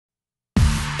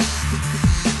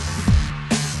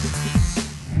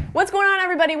What's going on,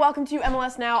 everybody? Welcome to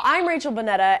MLS Now. I'm Rachel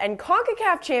Bonnetta, and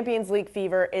CONCACAF Champions League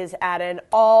fever is at an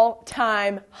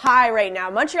all-time high right now.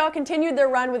 Montreal continued their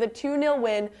run with a 2-0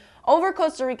 win over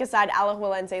Costa Rica side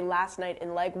Alajuelense last night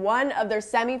in leg one of their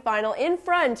semifinal in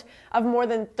front of more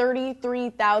than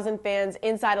 33,000 fans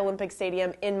inside Olympic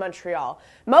Stadium in Montreal.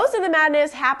 Most of the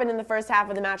madness happened in the first half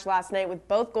of the match last night, with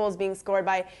both goals being scored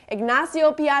by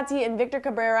Ignacio Piatti and Victor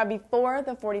Cabrera before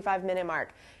the 45-minute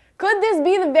mark. Could this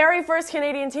be the very first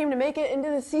Canadian team to make it into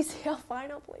the CCL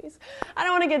final, please? I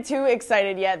don't want to get too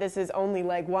excited yet. This is only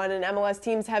leg one, and MLS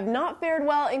teams have not fared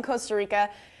well in Costa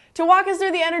Rica. To walk us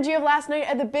through the energy of last night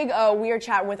at the Big O, we are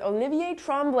chatting with Olivier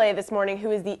Tremblay this morning, who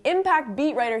is the Impact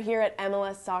beat writer here at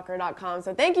MLSsoccer.com.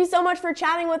 So thank you so much for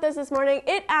chatting with us this morning.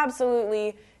 It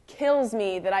absolutely kills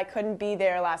me that I couldn't be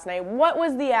there last night. What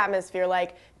was the atmosphere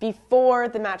like before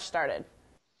the match started?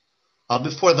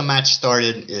 Before the match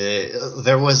started,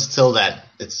 there was still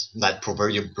that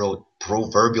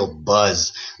proverbial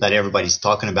buzz that everybody's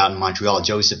talking about in Montreal.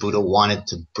 Joey Saputo wanted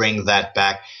to bring that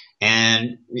back.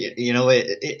 And, you know,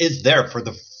 it's there for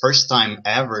the first time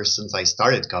ever since I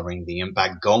started covering the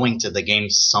Impact. Going to the game,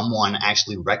 someone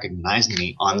actually recognized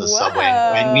me on the subway.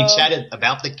 And we chatted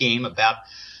about the game, about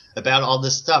all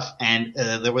this stuff. And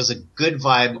there was a good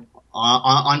vibe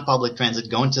on public transit,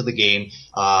 going to the game,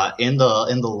 in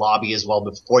the lobby as well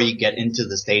before you get into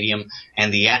the stadium,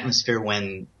 and the atmosphere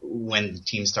when the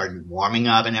team started warming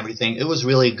up and everything, it was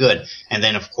really good. And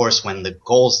then of course when the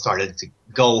goals started to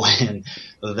go in,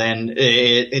 then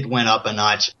it went up a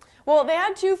notch. Well, they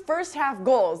had 2 first half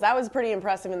goals. That was pretty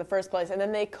impressive in the first place, and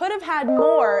then they could have had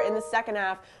more in the second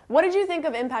half. What did you think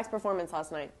of Impact's performance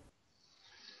last night?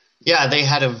 Yeah, they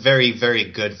had a very, very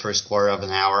good first quarter of an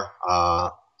hour.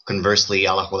 Conversely,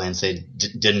 Alajuelense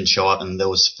didn't show up in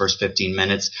those first 15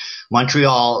 minutes.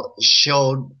 Montreal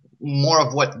showed more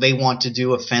of what they want to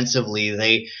do offensively.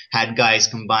 They had guys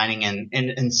combining,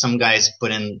 and some guys put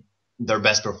in their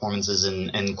best performances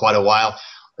in quite a while.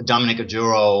 Dominic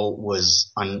Oduro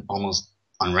was almost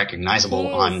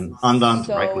unrecognizable on the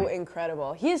so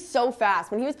incredible. He is so fast.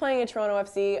 When he was playing at Toronto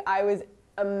FC, I was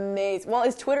amazed. Well,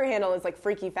 his Twitter handle is like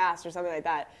Freaky Fast or something like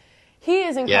that. He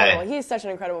is incredible. Yeah. He is such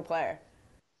an incredible player.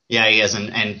 Yeah, he is,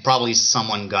 and probably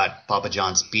someone got Papa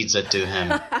John's pizza to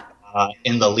him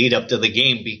in the lead up to the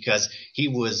game, because he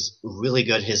was really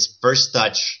good. His first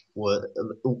touch was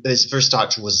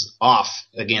off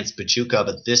against Pachuca,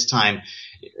 but this time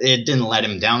it didn't let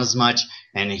him down as much,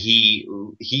 and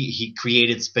he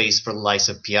created space for the likes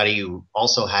of Piatti, who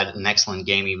also had an excellent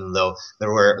game, even though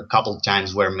there were a couple of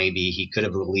times where maybe he could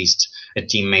have released a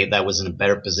teammate that was in a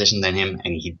better position than him,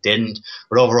 and he didn't.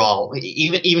 But overall,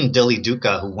 even Dilly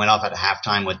Duca, who went off at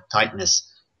halftime with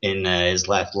tightness in his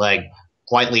left leg,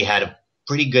 quietly had a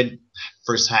pretty good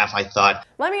first half, I thought.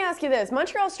 Let me ask you this.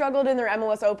 Montreal struggled in their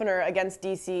MLS opener against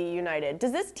DC United.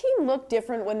 Does this team look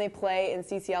different when they play in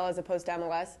CCL as opposed to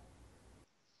MLS?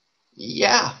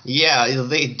 Yeah,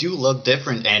 they do look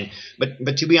different.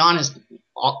 But to be honest,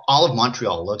 all of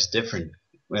Montreal looks different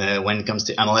when it comes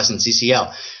to MLS and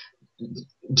CCL.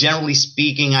 Generally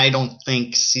speaking, I don't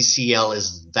think CCL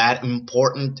is that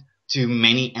important to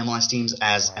many MLS teams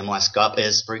as MLS Cup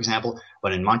is, for example.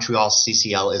 But in Montreal,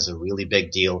 CCL is a really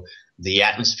big deal. The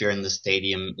atmosphere in the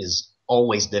stadium is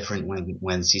always different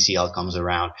when CCL comes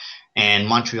around. And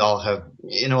Montreal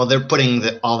they're putting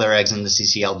all their eggs in the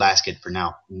CCL basket for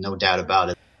now, no doubt about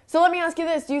it. So let me ask you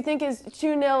this. Do you think is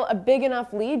 2-0 a big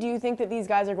enough lead? Do you think that these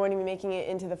guys are going to be making it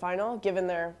into the final, given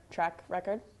their track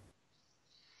record?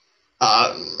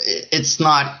 It's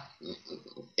not.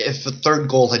 If a third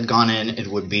goal had gone in, it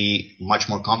would be much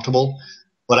more comfortable.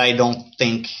 But I don't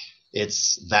think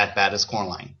it's that bad a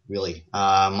scoreline, really.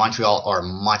 Montreal are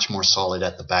much more solid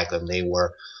at the back than they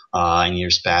were in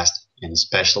years past, and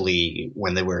especially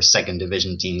when they were a second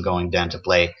division team going down to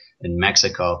play in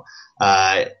Mexico.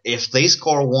 If they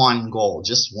score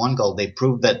just one goal, they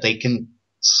prove that they can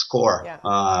score.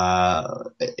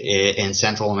 In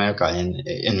Central America.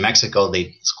 In Mexico,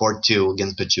 they scored 2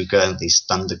 against Pachuca, and they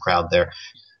stunned the crowd there.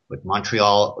 With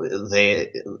Montreal,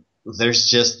 there's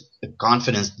just a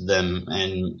confidence to them,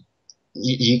 and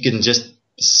you can just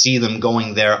see them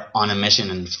going there on a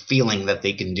mission and feeling that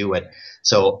they can do it.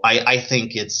 So I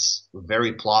think it's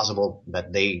very plausible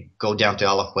that they go down to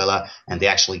Alajuela and they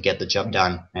actually get the job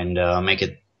done and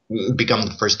become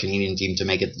the first Canadian team to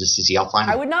make it to the CCL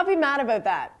final. I would not be mad about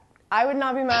that. I would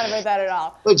not be mad about that at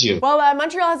all. Would you? Well,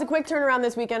 Montreal has a quick turnaround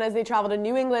this weekend as they travel to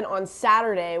New England on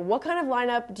Saturday. What kind of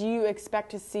lineup do you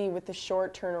expect to see with the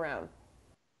short turnaround?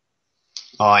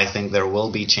 Oh, I think there will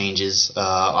be changes.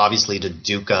 Obviously, the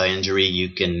Duca injury,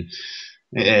 you can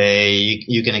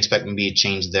expect maybe a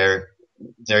change there.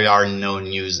 there are no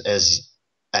news as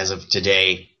of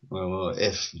today.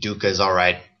 If Duca is all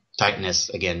right, tightness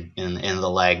again in the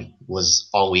leg was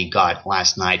all we got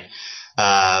last night.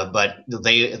 But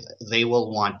they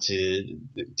will want to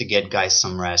get guys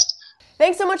some rest.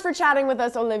 Thanks so much for chatting with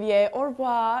us, Olivier. Au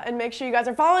revoir. And make sure you guys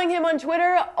are following him on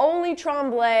Twitter, Oli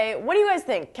Tremblay. What do you guys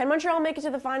think? Can Montreal make it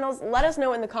to the finals? Let us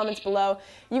know in the comments below.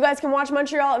 You guys can watch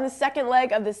Montreal in the second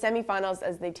leg of the semifinals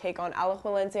as they take on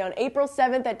Alajuelense on April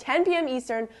 7th at 10 p.m.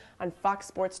 Eastern on Fox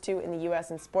Sports 2 in the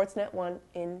U.S. and Sportsnet 1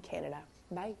 in Canada.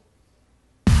 Bye.